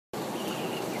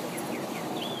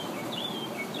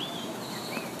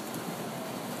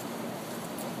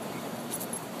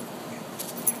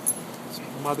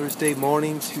Mother's Day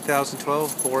morning,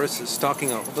 2012. Boris is stalking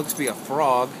what looks to be a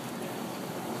frog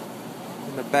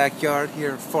in the backyard here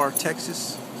in far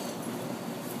Texas.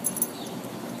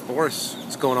 Boris,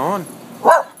 what's going on?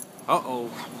 Uh-oh.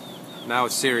 Now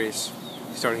it's serious.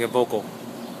 He's starting to get vocal.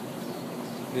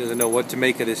 He doesn't know what to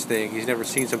make of this thing. He's never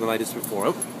seen something like this before.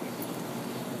 Oh.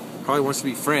 Probably wants to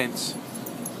be friends.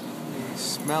 He's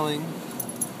smelling.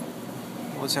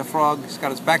 What's that frog? He's got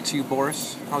his back to you,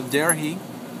 Boris. How dare he?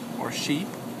 Or she?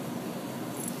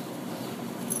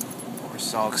 Boris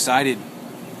is all excited.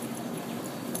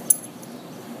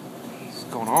 What's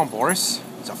going on, Boris?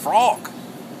 It's a frog.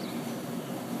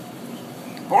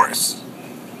 Boris!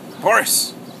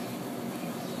 Boris!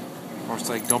 Boris is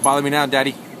like, don't bother me now,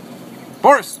 Daddy.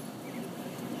 Boris!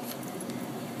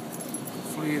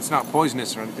 Hopefully it's not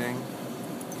poisonous or anything.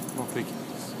 I don't think it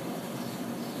is.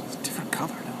 It's a different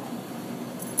color now.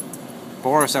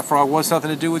 Boris, that frog wants something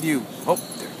to do with you. Oh,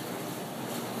 there.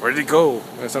 Where did he go?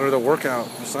 It's under the workout.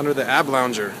 It's under the ab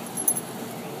lounger.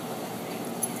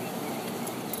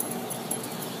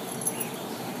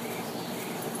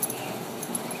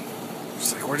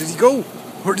 It's like, where did he go?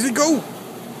 Where did he go?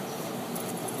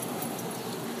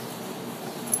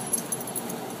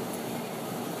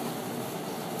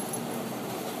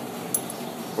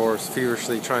 Boris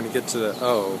feverishly trying to get to the...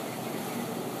 Oh.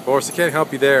 Boris, I can't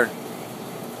help you there.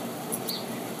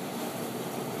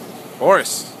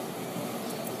 Boris!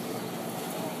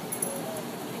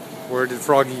 Where did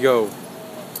Froggy go?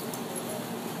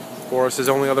 Boris'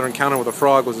 only other encounter with a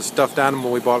frog was a stuffed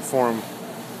animal we bought for him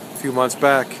a few months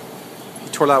back. He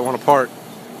tore that one apart.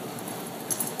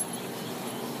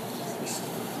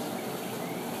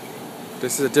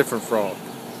 This is a different frog.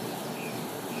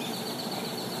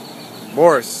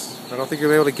 Boris, I don't think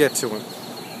you'll be able to get to him.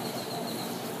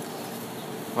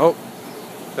 Oh,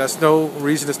 that's no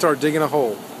reason to start digging a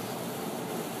hole.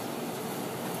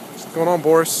 What's going on,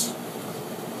 Boris?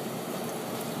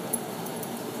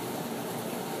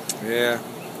 Yeah.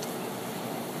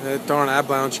 That darn ab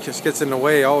lounge just gets in the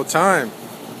way all the time.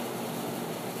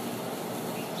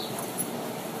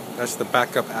 That's the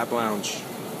backup ab lounge.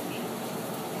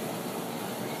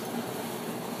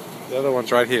 The other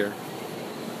one's right here.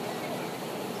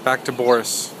 Back to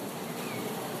Boris.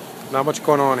 Not much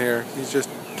going on here. He just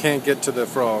can't get to the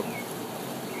frog.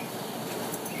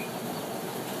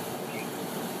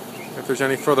 If there's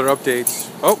any further updates...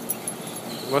 Oh!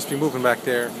 He must be moving back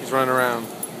there. He's running around.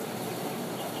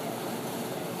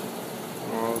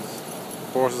 Oh,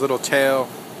 Boris' little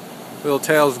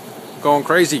tail's going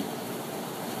crazy.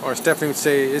 Or Stephanie would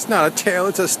say, it's not a tail,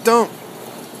 it's a stump.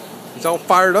 He's all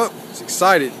fired up. He's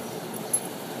excited.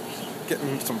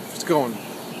 Getting some... It's going...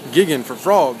 gigging for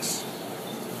frogs.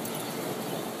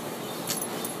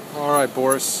 Alright,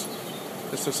 Boris.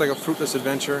 This looks like a fruitless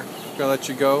adventure. Gotta let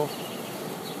you go.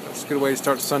 That's a good way to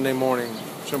start Sunday morning.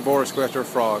 Should Boris go after a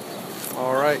frog.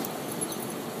 Alright.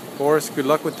 Boris, good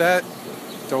luck with that.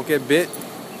 Don't get bit.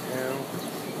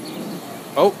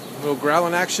 Oh, a little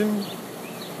growling action.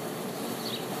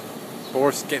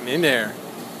 Boris is getting in there.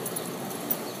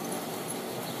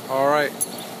 Alright.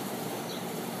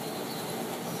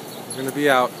 I'm gonna be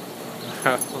out.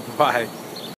 Bye.